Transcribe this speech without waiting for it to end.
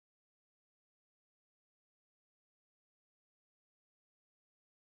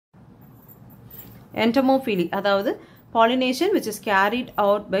Entomophily, அதாவது pollination which is carried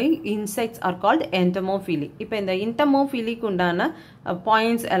out by insects are called entomophily. இப்போ இந்த entomophily உண்டான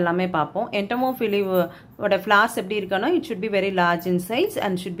points எல்லாமே பார்ப்போம். Entomophily ஓட flowers எப்படி இருக்கனா, it should be very large in size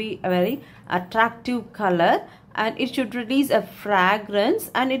and should be a very attractive color and it should release a fragrance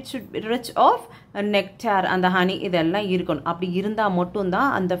and it should be rich of nectar and the honey. இதெல்லாம் இருக்கணும். அப்படி இருந்தா மட்டும் தான்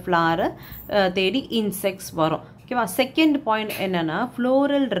அந்த flower தேடி insects வரும். ஓகேவா? செகண்ட் பாயிண்ட் என்னன்னா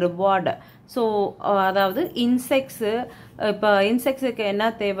floral reward. ஸோ அதாவது இன்செக்ட்ஸு, இப்போ இன்செக்ட்ஸுக்கு என்ன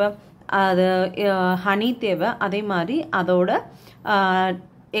தேவை, அது ஹனி தேவை. அதே மாதிரி அதோட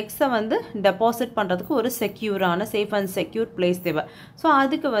எக்ஸை வந்து டெபாசிட் பண்ணுறதுக்கு ஒரு செக்யூரான சேஃப் அண்ட் செக்யூர் பிளேஸ் தேவை. ஸோ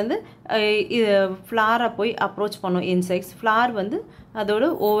அதுக்கு வந்து இது ஃப்ளாரை போய் அப்ரோச் பண்ணும் இன்செக்ட்ஸ். ஃப்ளார் வந்து அதோட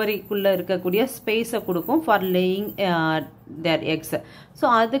ஓவரிக்குள்ளே இருக்கக்கூடிய ஸ்பேஸை கொடுக்கும் for laying there X. So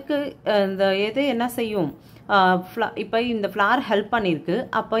அதுக்கு இந்த எது என்ன செய்யும், இப்போ இந்த ஃப்ளார் ஹெல்ப் பண்ணியிருக்கு.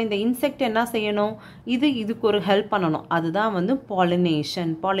 அப்போ இந்த இன்செக்ட் என்ன செய்யணும், இதுக்கு ஒரு ஹெல்ப் பண்ணணும். அதுதான் வந்து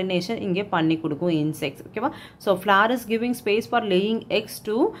பாலினேஷன் இங்கே பண்ணி கொடுக்கும் இன்செக்ட்ஸ். ஓகேவா? So flower is giving space for laying X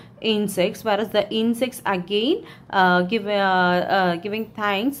to insects, whereas the insects again giving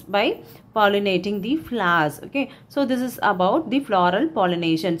thanks by pollinating the flowers. Okay, so this is about the floral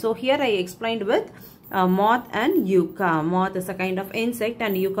pollination. So here I explained with moth and yucca. Moth is a kind of insect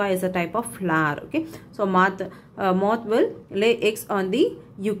and yucca is a type of flower. Okay, so moth will lay eggs on the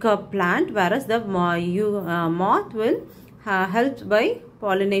yucca plant, whereas the moth will help by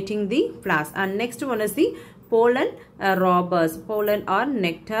pollinating the flowers. And next one is the pollen robbers. Pollen or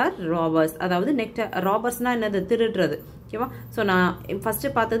nectar robbers. அதாவது nectar robbersனா என்னது, திருடுறது. ஓகேவா? So நான் first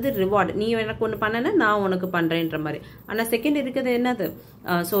பார்த்தது reward, நீ எனக்கு ஒன்று பண்ணனா நான் உனக்கு பண்ணுறேன்ற மாதிரி. ஆனால் செகண்ட் இருக்கிறது என்னது,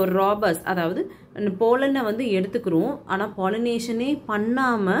 ஸோ ராபர்ஸ், அதாவது போலனை வந்து எடுத்துக்கிறோம். ஆனால் பாலினேஷனே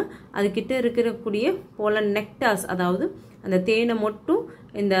பண்ணாமல் அதுக்கிட்ட இருக்கக்கூடிய போலன் நெக்டார்ஸ், அதாவது அந்த தேனை மட்டும்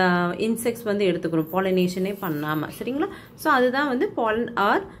இந்த இன்செக்ட்ஸ் வந்து எடுத்துக்கிறோம் பாலினேஷனே பண்ணாமல். சரிங்களா? ஸோ அதுதான் வந்து Balan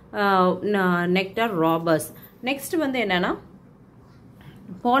R nectar robbers. Next வந்து என்னன்னா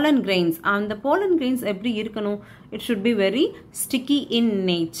pollen grains. அந்த pollen grains எப்படி இருக்கணும், it should be very sticky in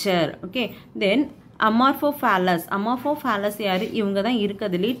nature. Okay, then Amorphophallus யாரு, இவங்க தான்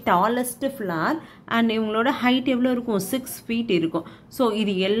இருக்கிறதுலே டாலஸ்ட் ஃப்ளார் அண்ட் இவங்களோட ஹைட் எவ்வளோ இருக்கும், 6 feet இருக்கும். ஸோ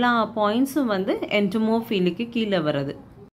இது எல்லா பாயிண்ட்ஸும் வந்து என்டோமோஃபிலிக்கு கீழே வருது.